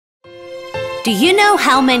Do you know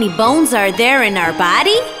how many bones are there in our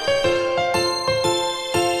body?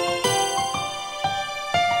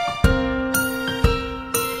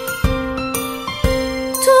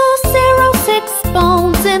 206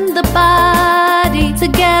 bones in the body.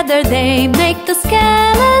 Together they make the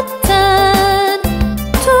skeleton.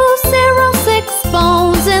 206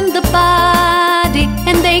 bones in the body,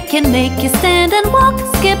 and they can make you stand and walk,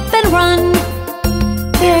 skip and run.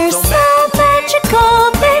 They're so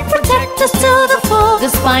magical, they protect us to the full. The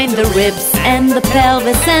spine, the ribs, and the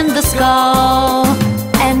pelvis, and the skull.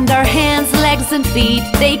 And our hands, legs, and feet,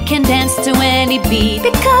 they can dance to any beat.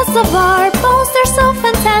 Because of our bones, they're so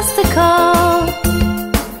fantastical.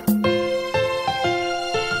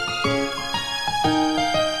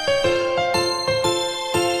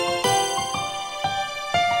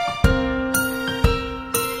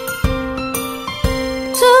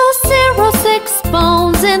 206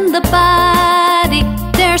 bones in the body.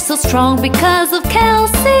 They're so strong because of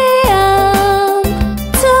calcium.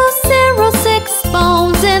 206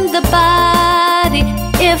 bones in the body.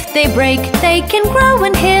 If they break, they can grow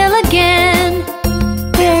and heal again.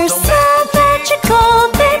 They're so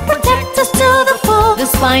magical, they protect us to the full. The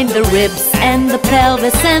spine, the ribs, and the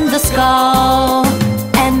pelvis, and the skull.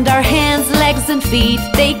 And our hands, legs, and feet,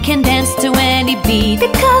 they can dance to any beat.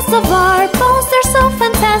 Because of our bones, they're so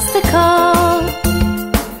fantastical.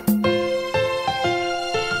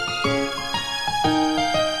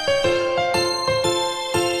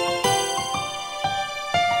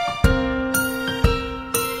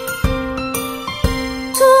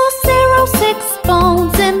 206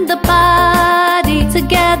 bones in the body.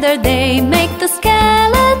 Together they make the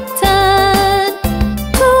skeleton.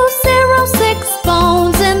 206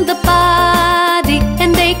 bones in the body,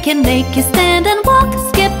 and they can make you stand and walk,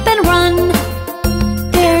 skip and run.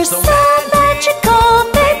 They're so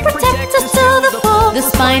magical, they protect us to the full. The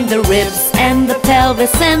spine, the ribs, and the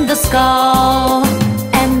pelvis, and the skull.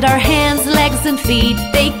 And our hands, legs, and feet,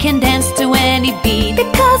 they can dance to any beat.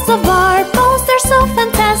 Because of our bones, they're so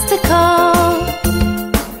fantastical.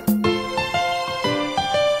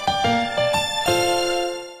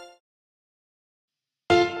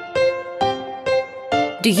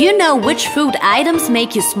 Do you know which food items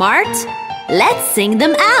make you smart? Let's sing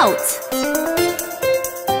them out!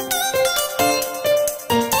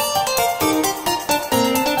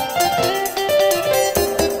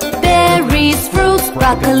 Berries, fruits,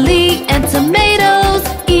 broccoli, and tomatoes.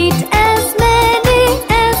 Eat as many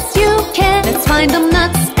as you can. Let's find them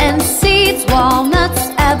nuts and seeds,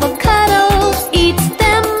 walnuts, avocados. Eat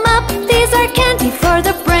them up, these are candy for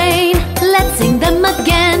the brain. Let's sing them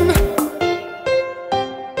again.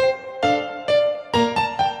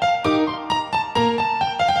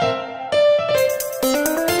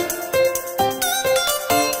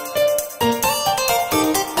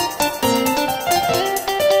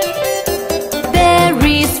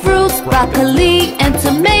 Broccoli and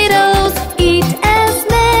tomatoes. Eat as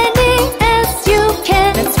many as you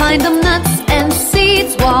can. Let's find them nuts and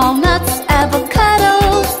seeds, walnuts,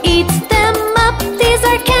 avocados. Eat them up, these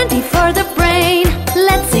are candy for the brain.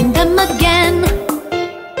 Let's sing them again.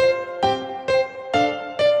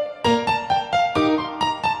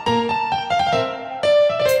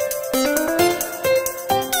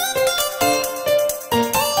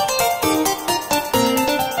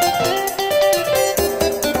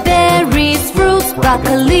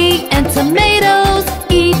 Broccoli and tomatoes.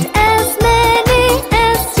 Eat as many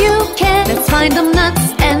as you can. Let's find them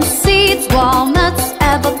nuts and seeds, walnuts,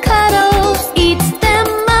 avocados. Eat them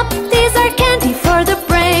up, these are candy for the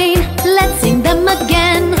brain. Let's sing them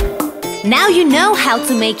again. Now you know how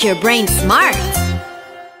to make your brain smart.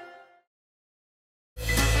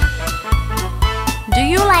 Do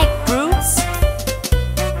you like fruits?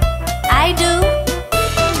 I do.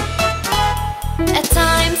 At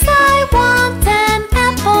times I want an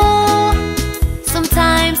apple.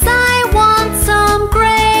 Sometimes I want some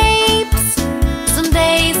grapes. Some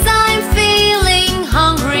days I'm feeling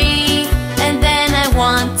hungry, and then I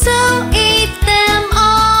want to eat them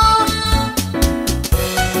all.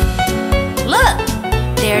 Look,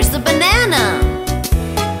 there's a banana.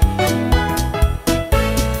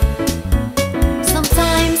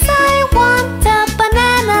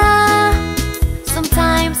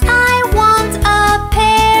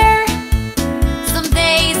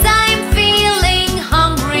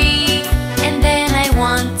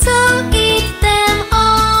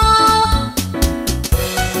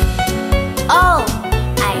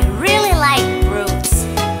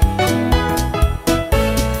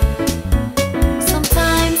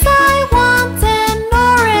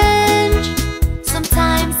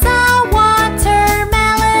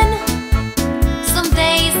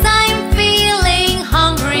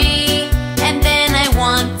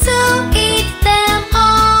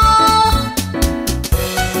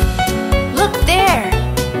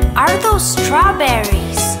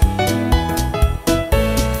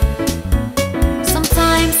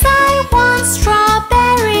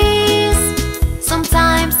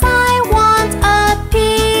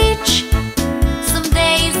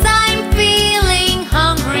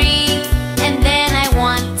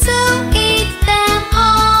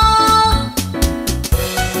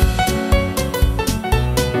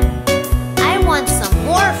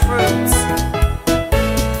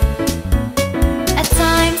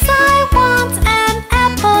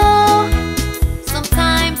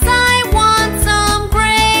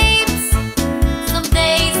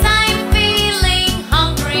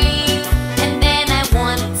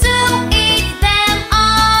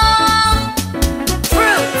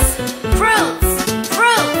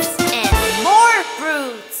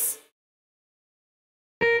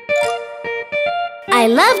 I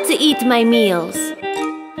love to eat my meals.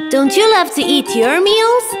 Don't you love to eat your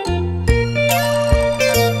meals?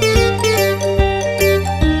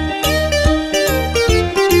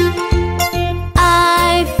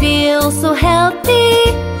 I feel so healthy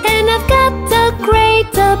and I've got a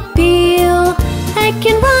great appeal. I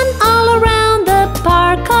can run all around the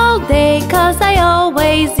park all day 'cause I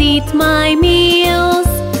always eat my meals.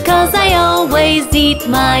 'Cause I always eat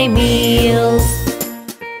my meals.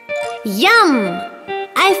 Yum!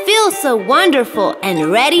 I feel so wonderful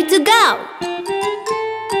and ready to go.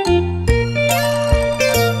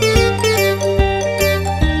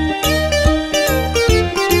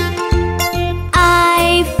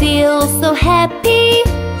 I feel so happy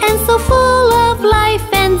and so full of life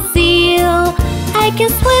and zeal. I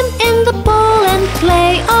can swim in the pool and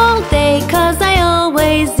play all day 'cause I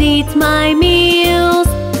always eat my meals.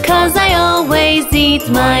 'Cause I always eat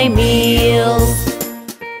my meals.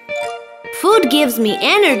 Food gives me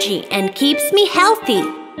energy and keeps me healthy.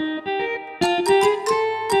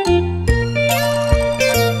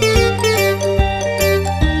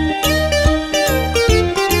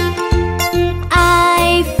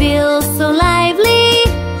 I feel so lively,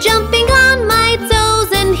 jumping on my toes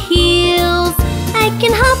and heels. I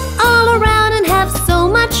can hop all around and have so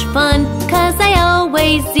much fun 'cause I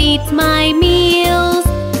always eat my meals.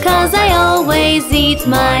 'Cause I always eat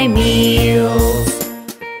my meals.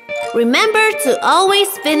 Remember to always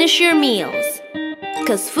finish your meals,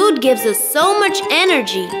 'cause food gives us so much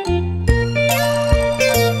energy.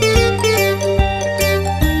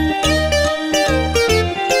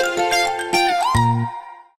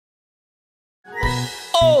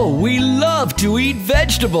 Oh, we love to eat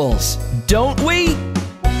vegetables, don't we?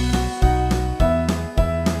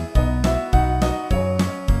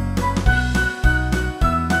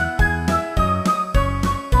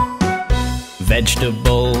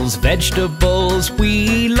 Vegetables, vegetables,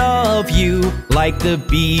 we love you. Like the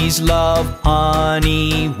bees love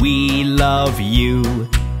honey, we love you.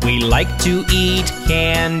 We like to eat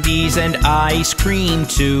candies and ice cream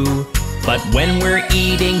too. But when we're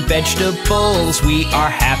eating vegetables, we are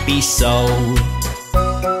happy so.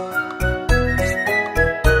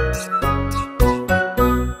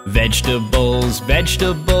 Vegetables,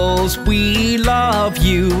 vegetables, we love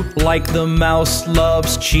you. Like the mouse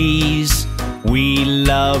loves cheese, we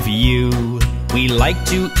love you. We like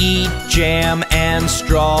to eat jam and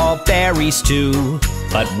strawberries too.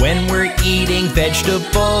 But when we're eating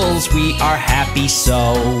vegetables, we are happy so.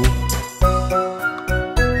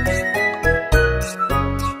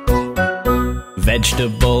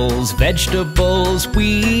 Vegetables, vegetables,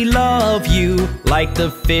 we love you. Like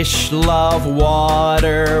the fish love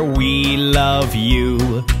water, we love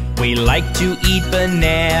you. We like to eat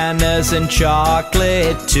bananas and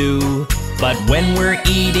chocolate too. But when we're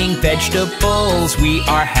eating vegetables, we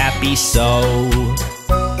are happy so.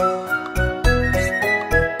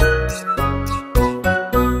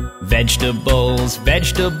 Vegetables,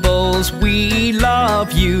 vegetables, we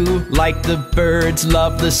love you. Like the birds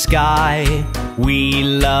love the sky, we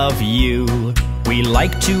love you. We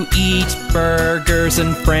like to eat burgers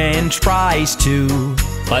and french fries too.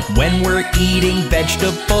 But when we're eating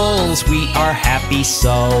vegetables, we are happy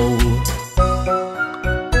so.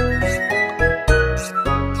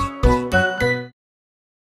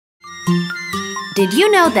 Did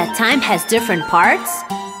you know that time has different parts?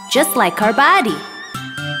 Just like our body.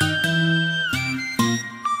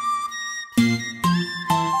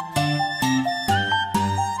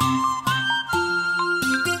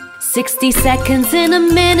 "60 seconds in a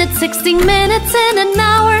minute, 60 minutes in an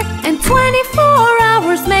hour, and 24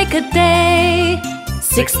 hours make a day."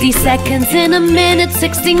 60 seconds in a minute,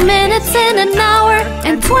 60 minutes in an hour,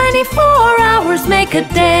 and 24 hours make a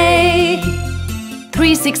day.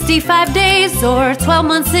 365 days or 12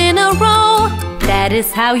 months in a row, that is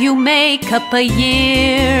how you make up a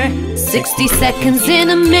year. 60 seconds in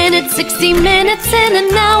a minute, 60 minutes in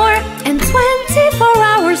an hour, and 24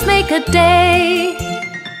 hours make a day.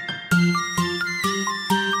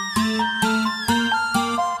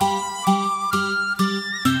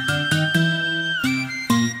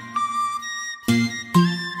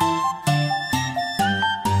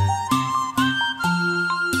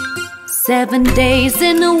 "7 days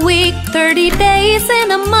in a week, 30 days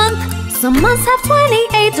in a month. Some months have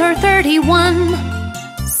 28 or 31.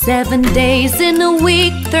 7 days in a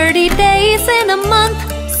week, 30 days in a month.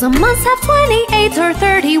 Some months have 28 or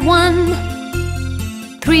 31.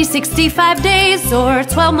 365 days or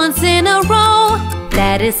 12 months in a row,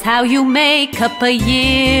 that is how you make up a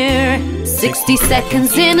year. 60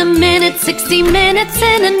 seconds in a minute, 60 minutes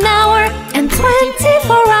in an hour, and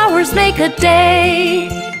 24 hours make a day.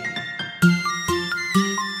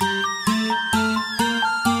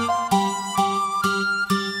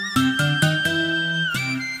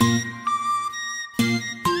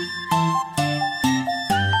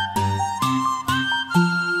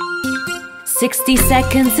 60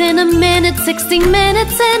 seconds in a minute, 60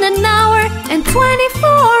 minutes in an hour, and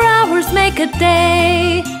 24 hours make a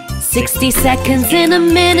day. 60 seconds in a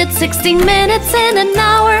minute, 60 minutes in an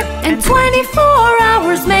hour, and 24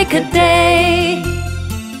 hours make a day.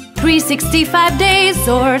 365 days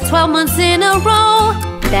or 12 months in a row,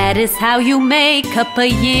 that is how you make up a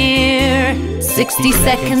year. 60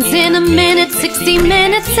 seconds in a minute, 60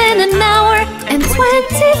 minutes in an hour, and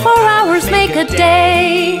 24 hours make a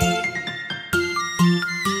day.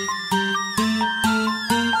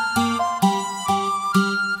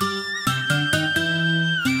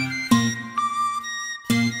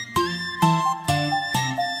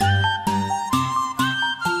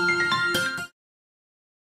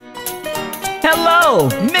 Hello,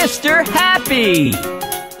 Mr. Happy!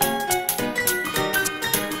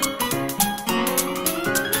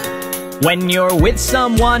 When you're with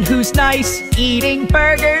someone who's nice, eating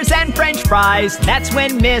burgers and French fries, that's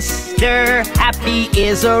when Mr. Happy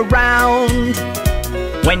is around.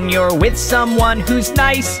 When you're with someone who's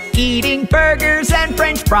nice, eating burgers and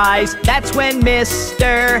French fries, that's when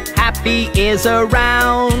Mr. Happy is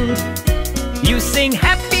around. You sing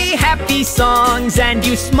happy, happy songs and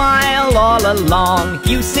you smile all along.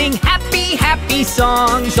 You sing happy, happy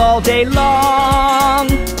songs all day long.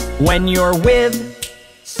 When you're with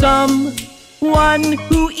someone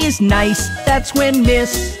who is nice, that's when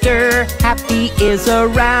Mr. Happy is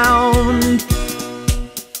around.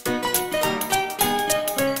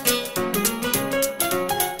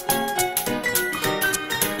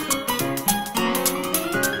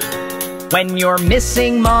 When you're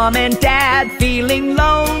missing Mom and Dad, feeling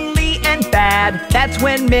lonely and bad, that's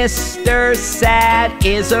when Mr. Sad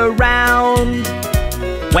is around.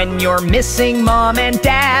 When you're missing Mom and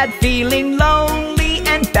Dad, feeling lonely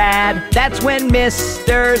and bad, that's when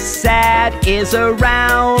Mr. Sad is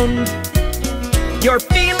around. You're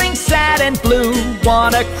feeling sad and blue,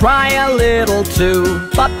 wanna cry a little too,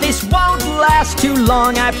 but this won't last too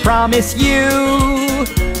long, I promise you.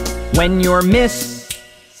 When you're missing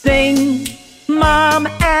Mom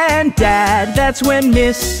and Dad, that's when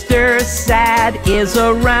Mr. Sad is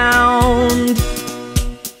around.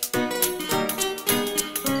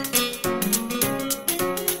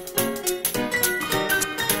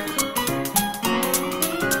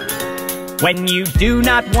 When you do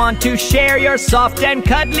not want to share your soft and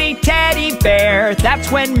cuddly teddy bear,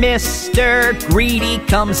 that's when Mr. Greedy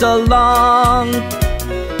comes along.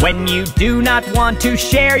 When you do not want to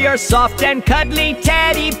share your soft and cuddly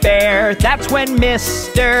teddy bear, that's when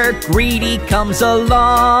Mr. Greedy comes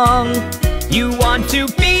along. You want to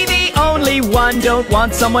be the only one, don't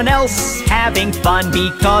want someone else having fun,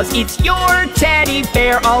 because it's your teddy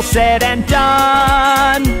bear all said and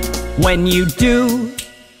done. When you do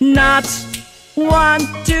not want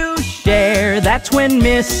to share, that's when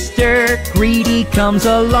Mr. Greedy comes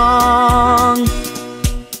along.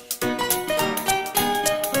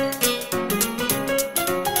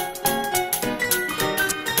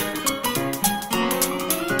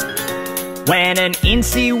 When an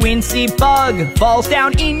incy-wincy bug falls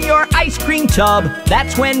down in your ice cream tub,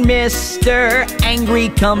 that's when Mr. Angry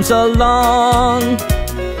comes along.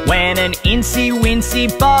 When an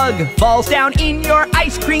incy-wincy bug falls down in your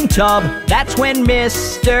ice cream tub, that's when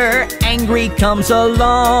Mr. Angry comes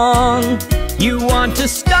along. You want to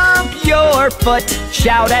stomp your foot,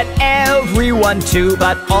 shout at everyone too,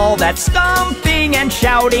 but all that stomping and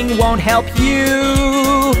shouting won't help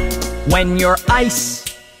you. When your ice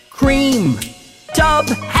cream tub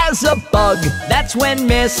has a bug, that's when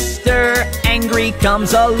Mr. Angry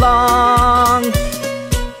comes along.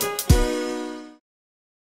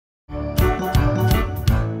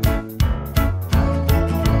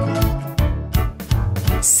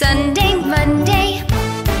 Sunday, Monday,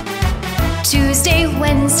 Tuesday,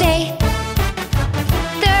 Wednesday,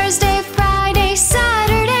 Thursday, Friday,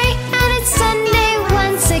 Saturday, and it's Sunday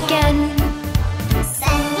once again.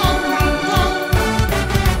 Sunday, Monday, Tuesday,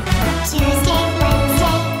 Wednesday, Thursday,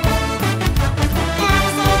 Friday, Saturday, and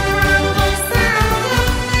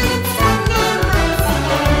it's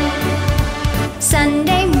Sunday once again.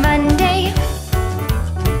 Sunday, Monday,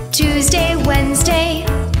 Tuesday, Wednesday,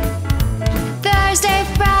 Thursday,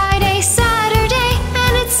 Friday, Saturday,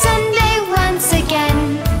 and it's Sunday once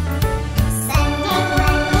again. Sunday,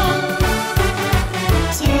 Monday,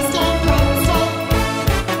 Tuesday, Wednesday,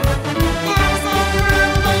 Thursday,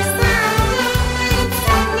 Friday, Saturday, and it's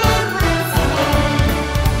Sunday once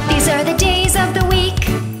again. These are the days of the week.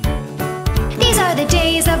 These are the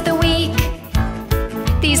days of the week.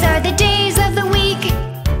 These are the days of the week.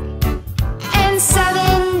 And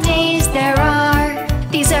 7 days there are.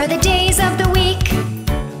 These are the days of the week.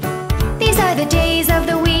 These are the days of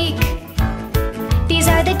the week.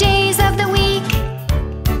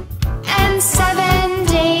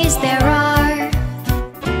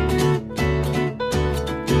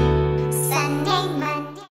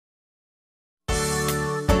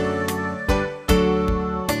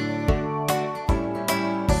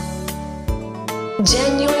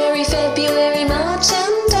 January, February, March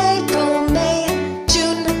and April, May,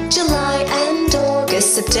 June, July and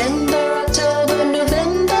August, September, October,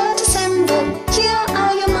 November, December. Here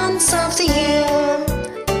are your months of the year.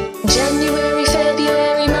 January,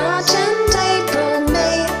 February, March and April,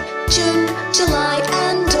 May, June, July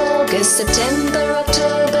and August, September,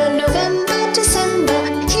 October, November, December.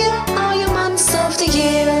 Here are your months of the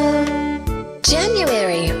year.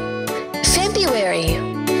 January, February,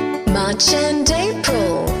 March and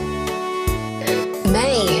April,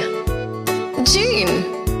 May, June,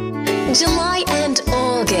 July and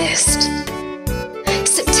August,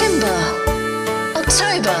 September,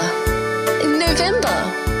 October, November,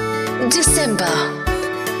 December.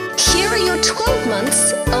 Here are your 12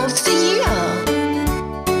 months of the year.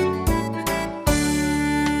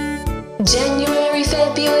 January,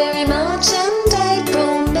 February, March and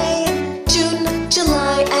April, May, June,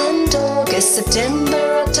 July and August,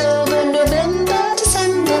 September, October, November,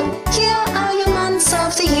 December. Here are your months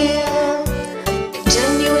of the year.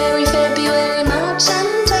 January, February, March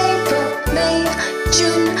and April, May,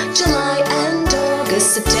 June, July and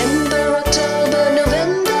August, September, October,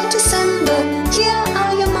 November, December. Here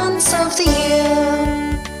are your months of the year.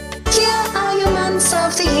 Here are your months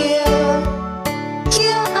of the year.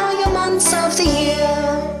 Here are your months of the year.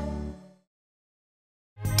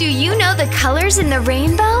 Do you know the colors in the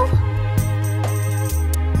rainbow?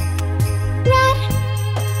 Red,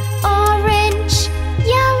 orange,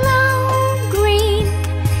 yellow, green.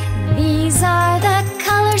 These are the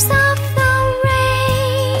colors of the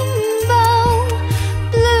rainbow.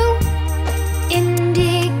 Blue,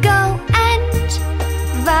 indigo, and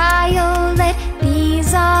violet.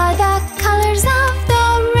 These are the colors of the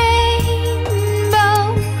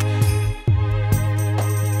rainbow.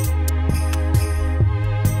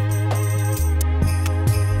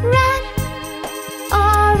 Red,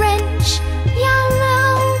 orange,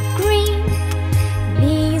 yellow, green.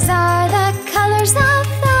 These are the colors of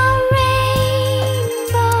the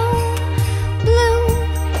rainbow. Blue,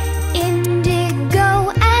 indigo,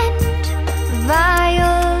 and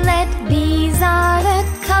violet. These are the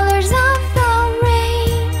colors of the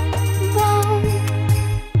rainbow.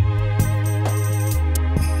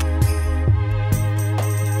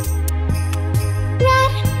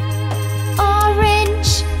 Red,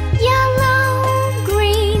 orange, yellow,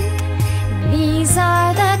 green. These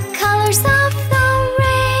are the colors of the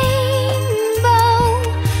rainbow.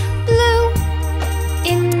 Blue,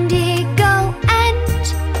 indigo, and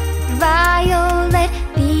violet.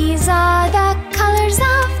 These are the colors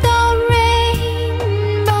of the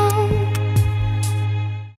rainbow.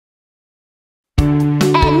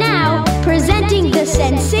 And now, presenting the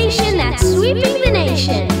sensation that's sweeping the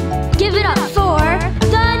nation. Give it up for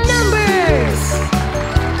the numbers!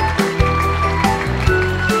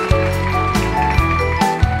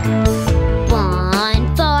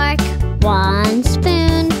 1 fork, 1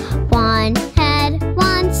 spoon, 1 head,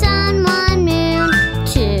 1 sun, 1 moon,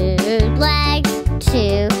 2 legs,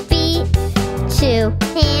 2 feet, 2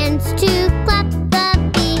 hands to clap the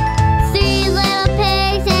beat, 3 little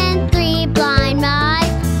pigs and 3 blind mice,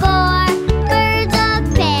 4 birds of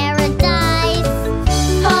paradise.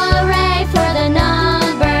 Hooray for the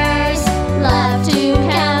numbers. Love to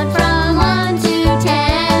count from 1 to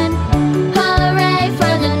 10. Hooray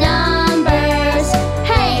for the numbers.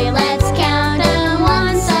 Hey, let's count them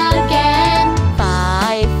once again.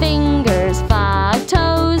 5 fingers, 5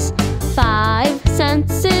 toes, 5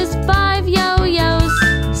 senses, 5 yo-yos,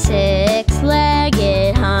 6 legs.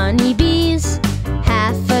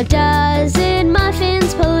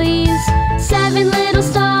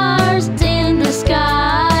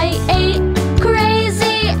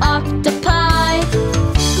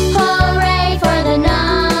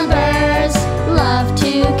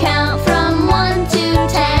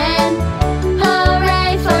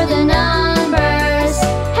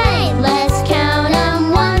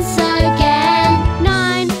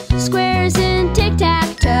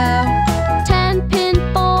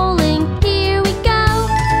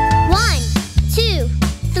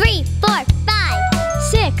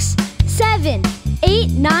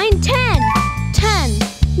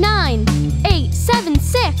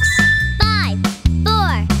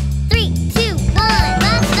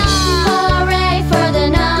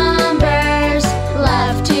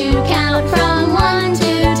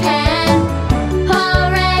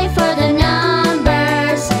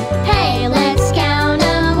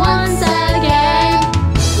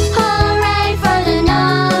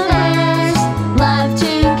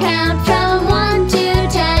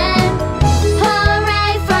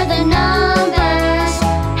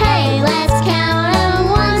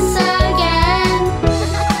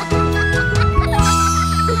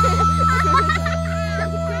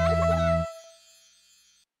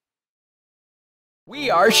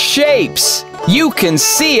 are shapes. You can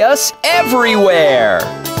see us everywhere.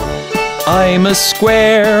 I'm a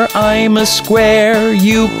square, I'm a square.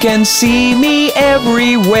 You can see me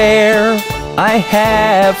everywhere. I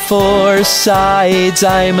have 4 sides.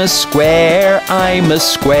 I'm a square, I'm a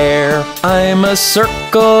square. I'm a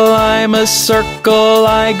circle, I'm a circle.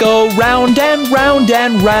 I go round and round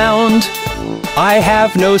and round. I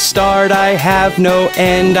have no start, I have no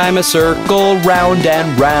end. I'm a circle round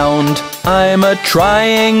and round. I'm a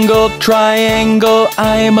triangle, triangle.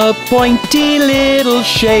 I'm a pointy little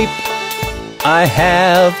shape. I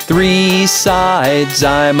have 3 sides.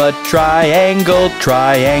 I'm a triangle,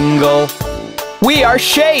 triangle. We are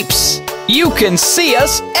shapes. You can see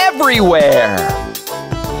us everywhere.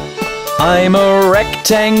 I'm a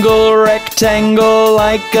rectangle, rectangle.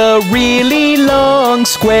 Like a really long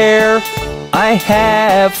square. I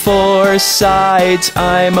have 4 sides.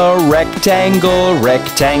 I'm a rectangle,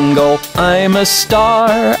 rectangle. I'm a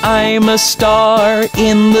star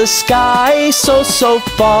in the sky so, so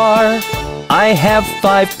far. I have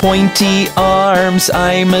 5 pointy arms.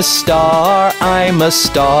 I'm a star, I'm a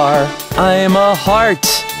star. I'm a heart,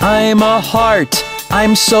 I'm a heart.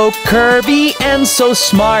 I'm so curvy and so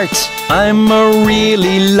smart. I'm a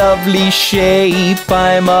really lovely shape.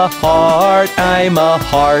 I'm a heart, I'm a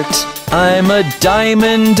heart. I'm a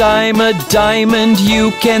diamond, I'm a diamond.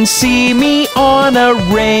 You can see me on a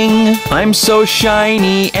ring. I'm so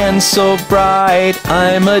shiny and so bright.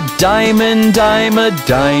 I'm a diamond, I'm a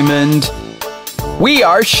diamond. We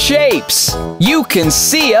are shapes. You can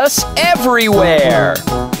see us everywhere.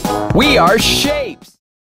 We are shapes.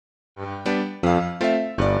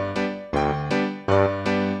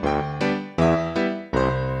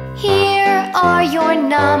 Here are your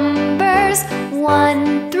numbers,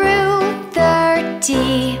 1 through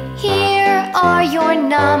 30. Here are your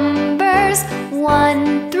numbers,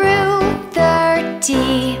 1 through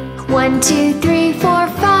 30. 1, 2, 3, 4,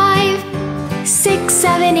 5, 6,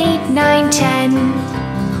 7, 8, 9, 10.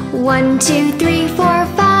 1, 2, 3, 4,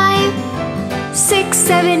 5, 6,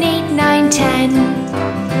 7, 8, 9, 10.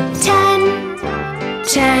 10,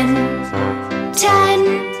 10,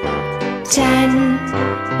 10, 10.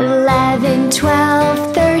 11,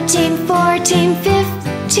 12, 13, 14,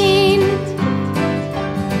 15,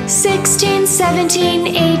 16, 17,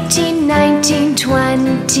 18, 19,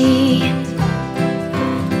 20,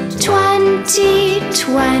 20, 20,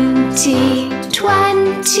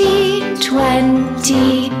 20,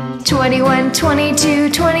 20, 21, 22,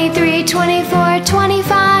 23, 24,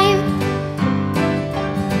 25,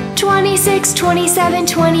 26, 27,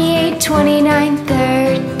 28, 29,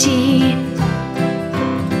 30,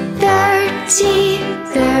 30,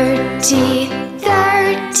 30,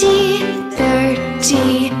 30,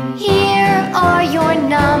 30. Here are your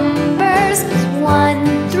numbers,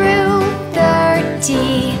 1 through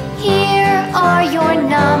 30. Here are your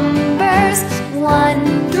numbers,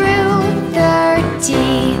 1 through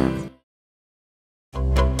 30.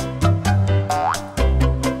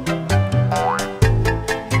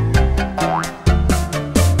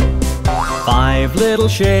 Five little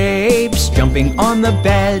shapes jumping on the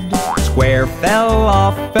bed. Square fell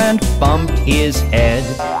off and bumped his head.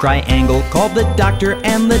 Triangle called the doctor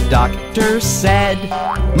and the doctor said,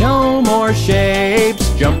 no more shapes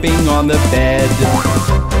jumping on the bed.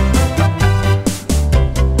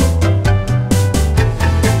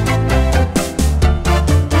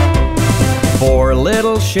 Four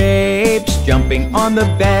little shapes jumping on the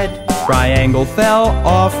bed. Triangle fell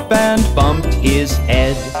off and bumped his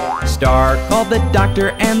head. Star called the doctor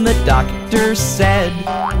and the doctor said,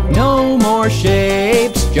 no more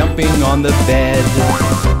shapes jumping on the bed.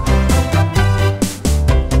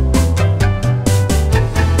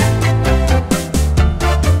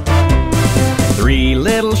 Three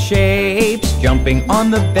little shapes jumping on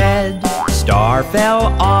the bed. Star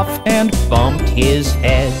fell off and bumped his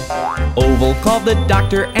head. Oval called the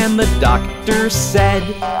doctor and the doctor said,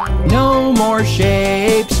 no more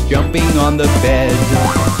shapes jumping on the bed.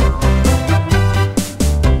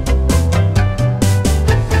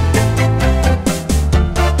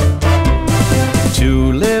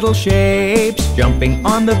 Two little shapes jumping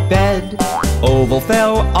on the bed. Oval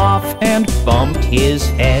fell off and bumped his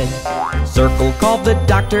head. Circle called the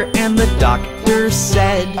doctor and the doctor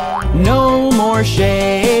said, no more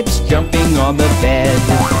shapes jumping on the bed.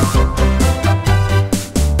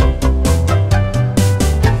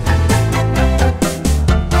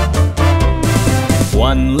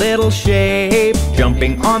 One little shape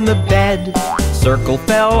jumping on the bed. Circle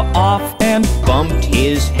fell off and bumped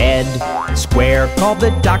his head. Square called the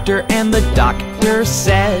doctor and the doctor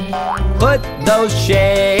said, put those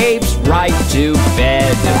shapes right to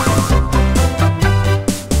bed.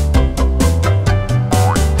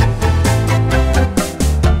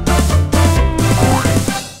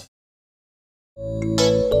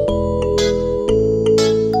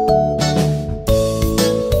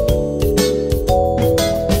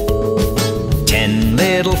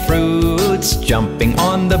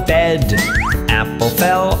 bed. Apple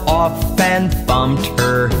fell off and bumped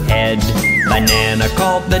her head. Banana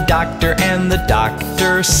called the doctor and the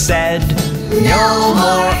doctor said, "No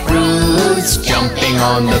more fruits jumping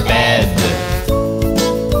on the bed."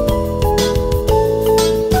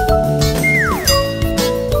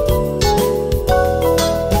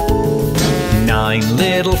 9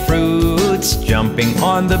 little fruits jumping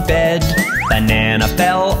on the bed. Banana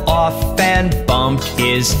fell off and bumped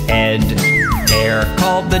his head. Pear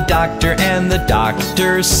called the doctor and the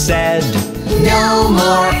doctor said, "No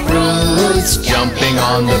more fruits jumping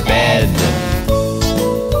on the bed."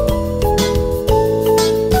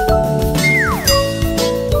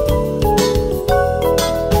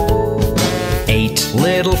 8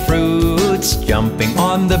 little fruits jumping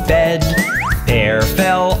on the bed. Pear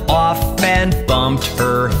fell off and bumped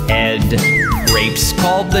her head. Grapes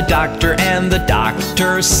called the doctor and the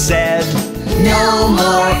doctor said, "No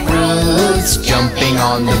more fruits jumping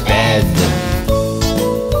on the bed."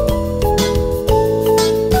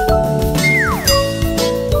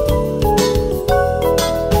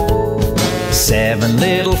 7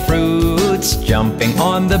 little fruits jumping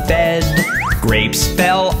on the bed. Grapes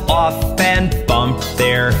fell off and bumped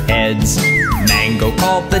their heads. Mango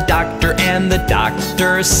called the doctor and the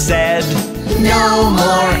doctor said, "No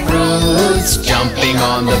more fruits jumping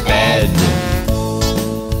on the bed."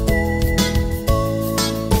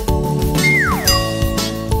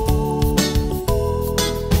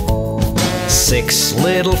 6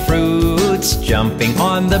 little fruits jumping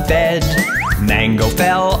on the bed. Mango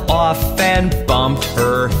fell off and bumped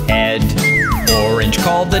her head. Orange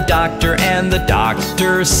called the doctor and the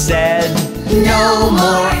doctor said, "No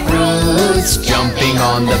more fruits jumping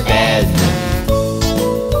on the bed."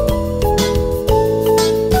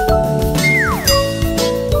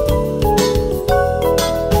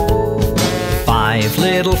 5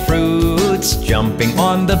 little fruits jumping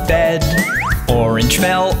on the bed. Orange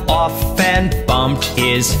fell off and bumped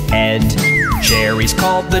his head. Cherries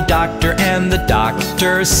called the doctor and the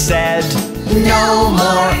doctor said, "No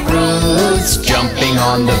more fruits jumping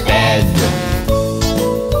on the bed."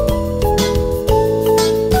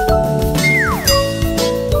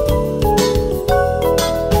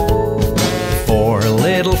 4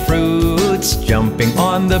 little fruits jumping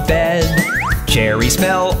on the bed. Cherries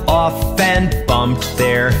fell off and bumped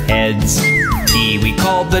their heads. Kiwi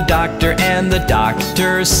called the doctor and the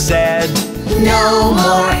doctor said, "No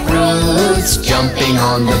more fruits jumping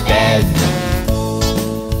on the bed."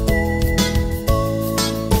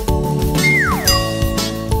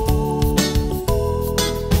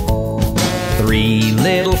 3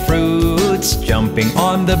 little fruits jumping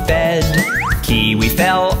on the bed. Kiwi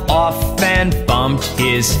fell off and bumped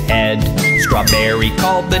his head. Strawberry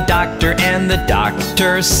called the doctor and the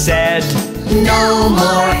doctor said, "No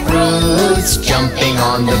more fruits jumping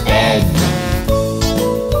on the bed."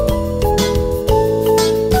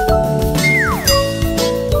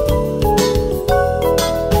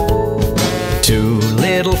 2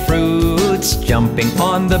 little fruits jumping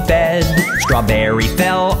on the bed. Strawberry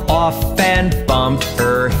fell off and bumped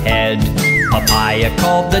her head. Papaya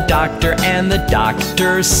called the doctor and the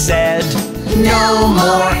doctor said, "No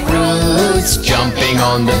more fruits jumping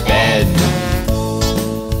on the bed."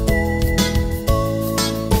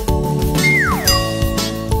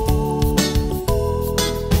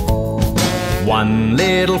 1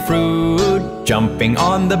 little fruit jumping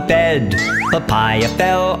on the bed. Papaya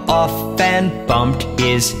fell off and bumped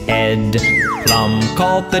his head. Plum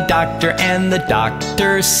called the doctor and the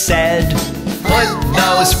doctor said, "Put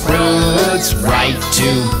those fruits right to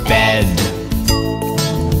bed."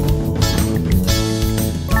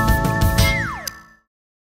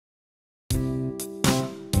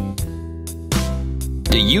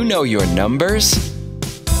 Do you know your numbers?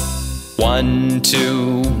 1,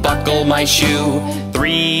 2, buckle my shoe.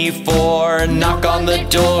 3, 4, knock on the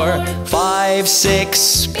door. 5,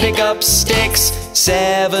 6, pick up sticks.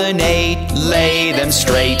 7, 8, lay them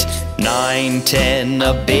straight. 9, 10,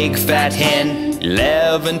 a big fat hen.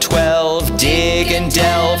 11, 12, dig and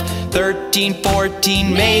delve. 13,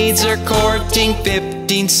 14, maids are courting.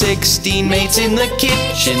 15, 16, maids in the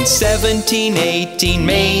kitchen. 17, 18,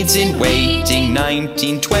 maids in waiting.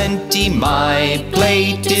 19, 20, my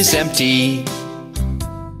plate is empty.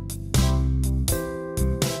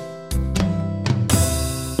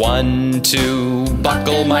 1, 2,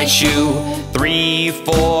 buckle my shoe. 3,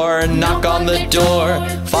 4, knock on the door.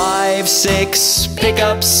 5, 6, pick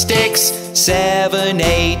up sticks. 7,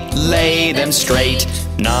 8, lay them straight.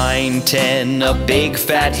 9, 10, a big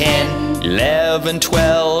fat hen. 11,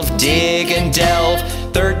 12, dig and delve.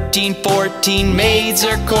 13, 14, maids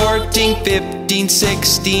are courting. 15,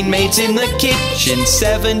 16, maids in the kitchen.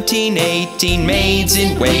 17, 18, maids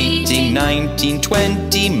in waiting. 19,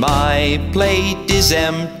 20, my plate is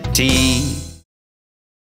empty.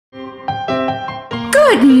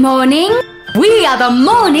 Good morning! We are the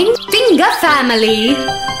Morning Finger Family.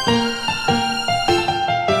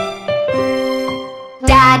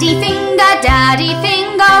 Daddy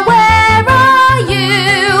Finger, where are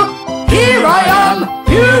you? Here I am,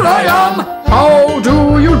 how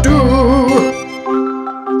do you do?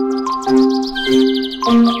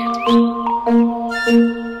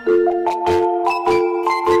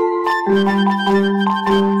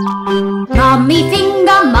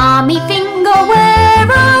 Mommy Finger,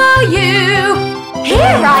 where are you?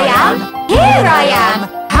 Here I am,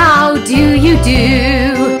 how do you do?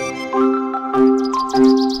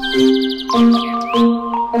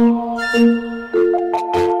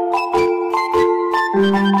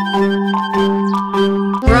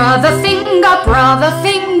 Brother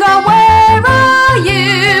Finger, where are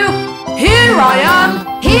you? Here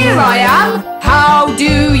I am, how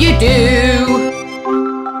do you do?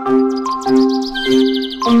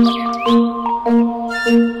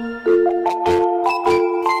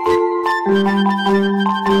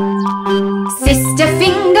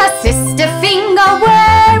 Sister Finger,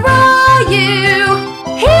 where are you?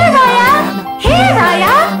 Here I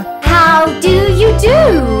am, how do you do?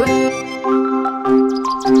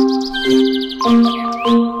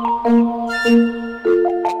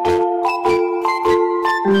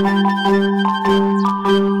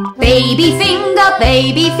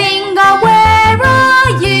 Baby Finger, where are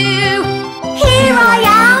you? Here I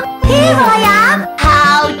am,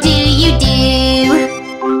 how do you do?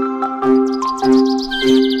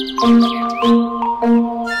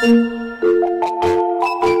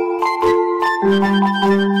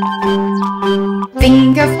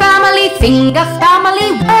 Finger family,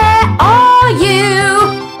 where are you?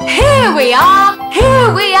 Here we are,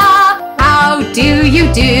 how do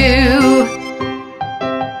you do?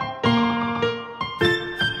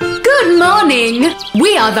 Good morning!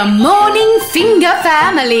 We are the Morning Finger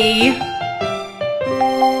Family.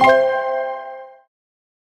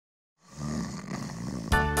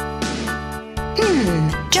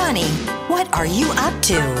 Johnny, what are you up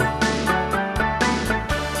to?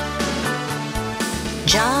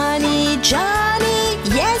 Johnny,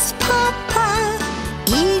 yes, Papa.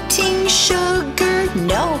 Eating sugar,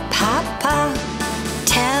 no, Papa.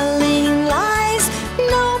 Telling lies,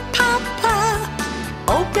 no, Papa.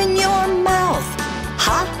 Open your mouth,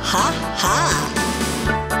 ha, ha, ha.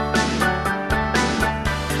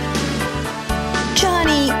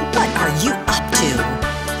 Johnny, what are you up to?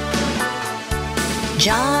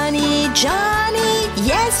 Johnny,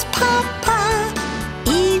 yes, Papa.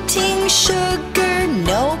 Eating sugar,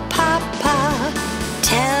 no, Papa.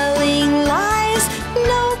 Telling lies,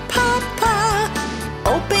 no, Papa.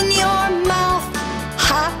 Open your mouth,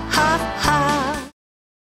 ha, ha, ha.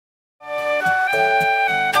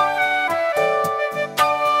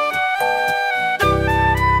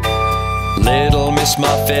 Little Miss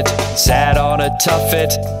Muffet sat on a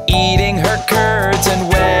tuffet, eating her curds and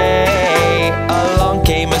whey. Along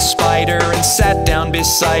came a spider and sat down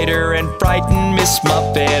beside her and frightened Miss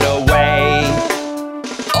Muffet away.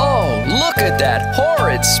 Oh, look at that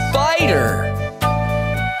horrid spider!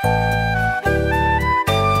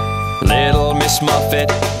 Little Miss Muffet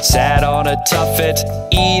sat on a tuffet,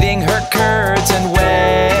 eating her curds and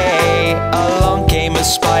whey. Along came a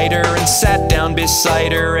spider and sat down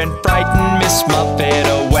beside her and frightened Miss Muffet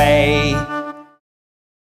away.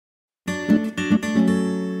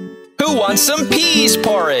 Who wants some peas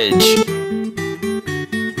porridge?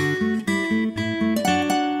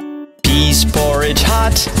 Peas porridge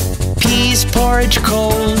hot, peas porridge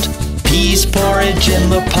cold, peas porridge in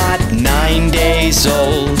the pot, 9 days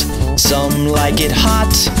old. Some like it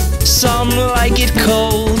hot, some like it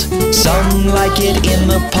cold, some like it in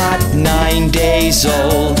the pot, 9 days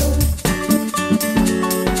old.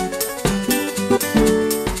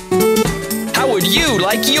 How would you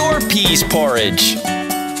like your peas porridge?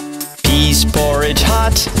 Peas porridge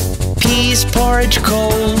hot, peas porridge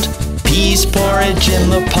cold, peas porridge in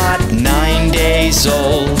the pot, 9 days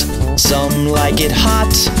old. Some like it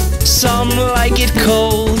hot, some like it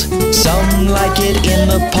cold, some like it in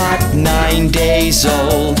the pot, 9 days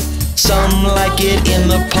old. Some like it in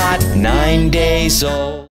the pot, 9 days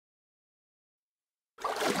old.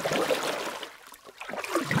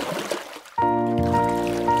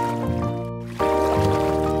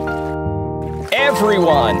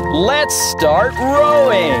 Everyone, let's start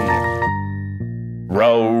rowing!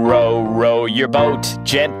 Row, row, row your boat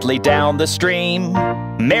gently down the stream.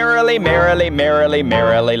 Merrily, merrily, merrily,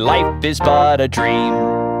 merrily, life is but a dream.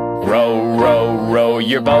 Row, row, row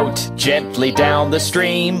your boat gently down the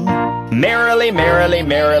stream. Merrily, merrily,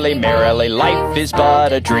 merrily, merrily, life is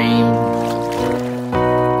but a dream.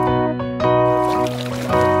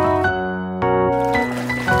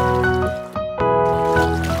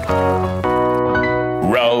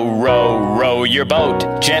 Row, row, row your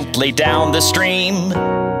boat gently down the stream.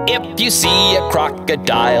 If you see a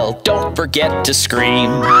crocodile, don't forget to scream.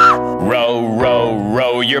 Row, row,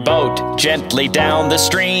 row your boat gently down the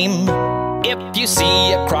stream. If you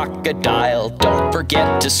see a crocodile, don't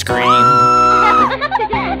forget to scream.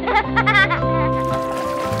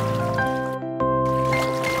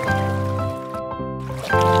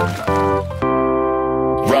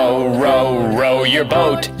 Row, row, row your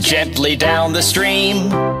boat gently down the stream.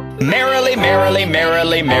 Merrily, merrily,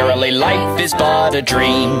 merrily, merrily, life is but a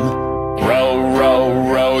dream. Row, row,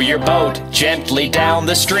 row your boat gently down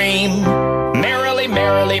the stream. Merrily,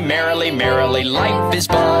 merrily, merrily, merrily, life is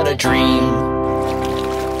but a dream.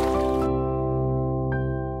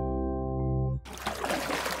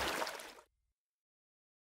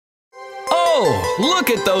 Oh,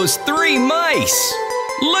 look at those 3 mice!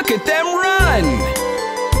 Look at them run!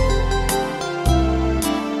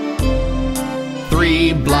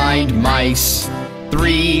 3 blind mice,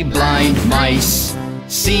 3 blind mice.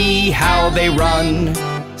 See how they run,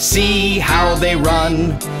 see how they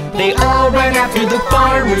run. They all ran after the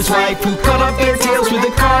farmer's wife, who cut off their tails with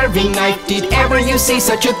a carving knife. Did ever you see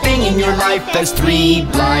such a thing in your life as 3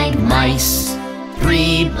 blind mice,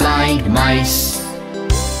 3 blind mice?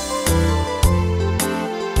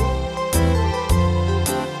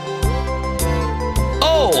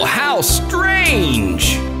 Oh, how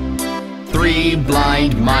strange! 3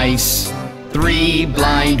 blind mice, 3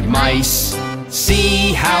 blind mice.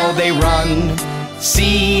 See how they run,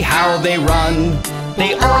 see how they run.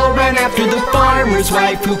 They all ran after the farmer's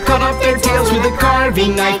wife, who cut off their tails with a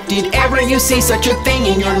carving knife. Did ever you see such a thing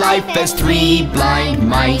in your life as 3 blind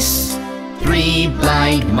mice, 3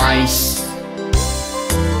 blind mice?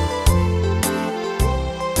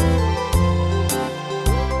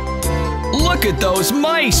 Look at those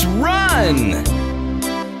mice run!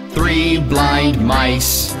 3 blind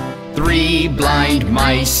mice, 3 blind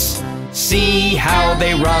mice. See how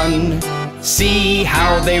they run, see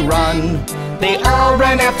how they run. They all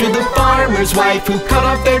ran after the farmer's wife, who cut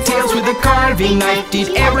off their tails with a carving knife.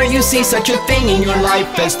 Did ever you see such a thing in your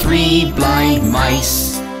life as 3 blind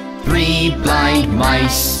mice, 3 blind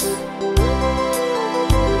mice?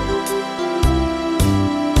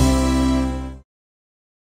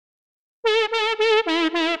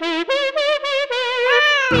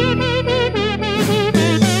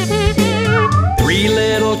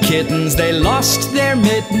 Kittens, they lost their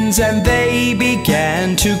mittens and they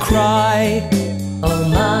began to cry. Oh,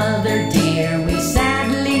 mother dear, we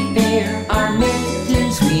sadly fear our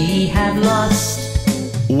mittens we have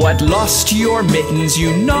lost. What, lost your mittens,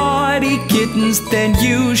 you naughty kittens? Then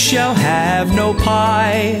you shall have no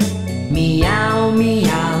pie. Meow,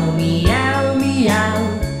 meow, meow,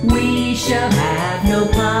 meow, we shall have no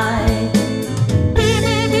pie.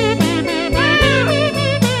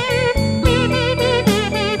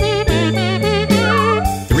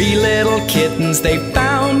 Kittens, they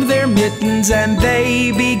found their mittens and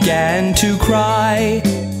they began to cry.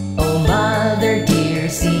 Oh, mother dear,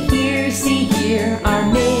 see here, our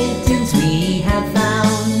mittens we have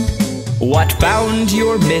found. What, found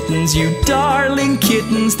your mittens, you darling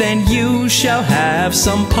kittens? Then you shall have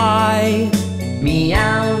some pie.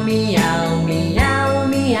 Meow, meow, meow,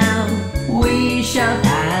 meow, we shall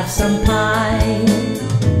have some pie.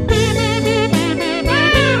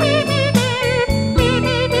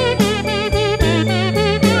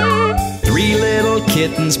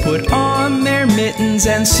 Kittens put on their mittens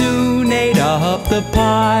and soon ate up the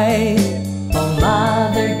pie. Oh,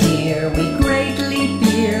 mother dear, we greatly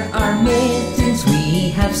fear our mittens we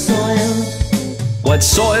have soiled. What,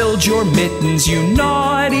 soiled your mittens, you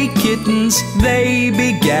naughty kittens? They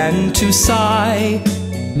began to sigh.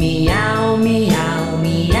 Meow, meow,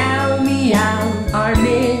 meow, meow, our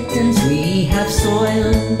mittens we have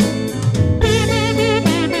soiled.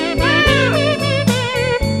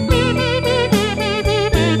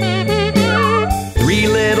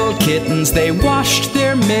 Kittens, they washed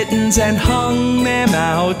their mittens and hung them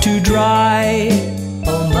out to dry.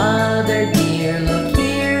 Oh, mother dear, look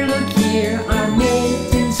here, our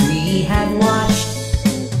mittens we have washed.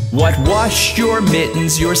 What, washed your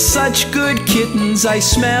mittens? You're such good kittens, I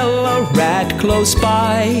smell a rat close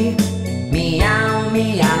by. Meow,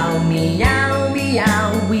 meow, meow,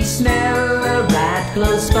 meow, we smell a rat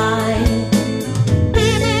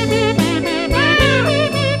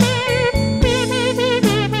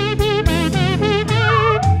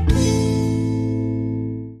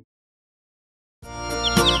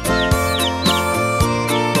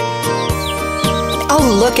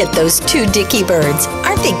Look at those two dicky birds.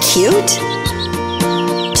 Aren't they cute?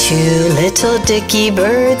 Two little dicky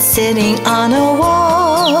birds sitting on a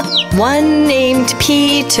wall. One named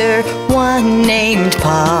Peter, one named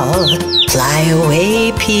Paul. Fly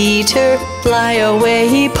away, Peter, fly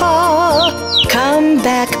away, Paul. Come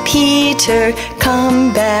back, Peter,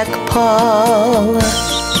 come back, Paul.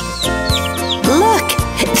 Look,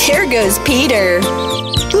 there goes Peter.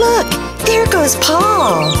 Look, there goes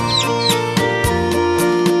Paul.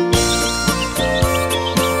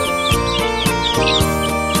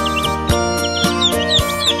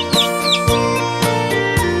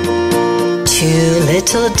 Two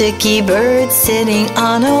little dicky birds sitting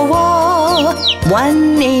on a wall.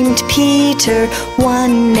 One named Peter,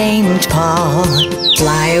 one named Paul.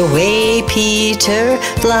 Fly away, Peter,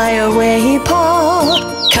 fly away,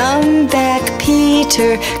 Paul. Come back,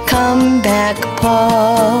 Peter, come back,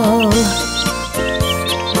 Paul.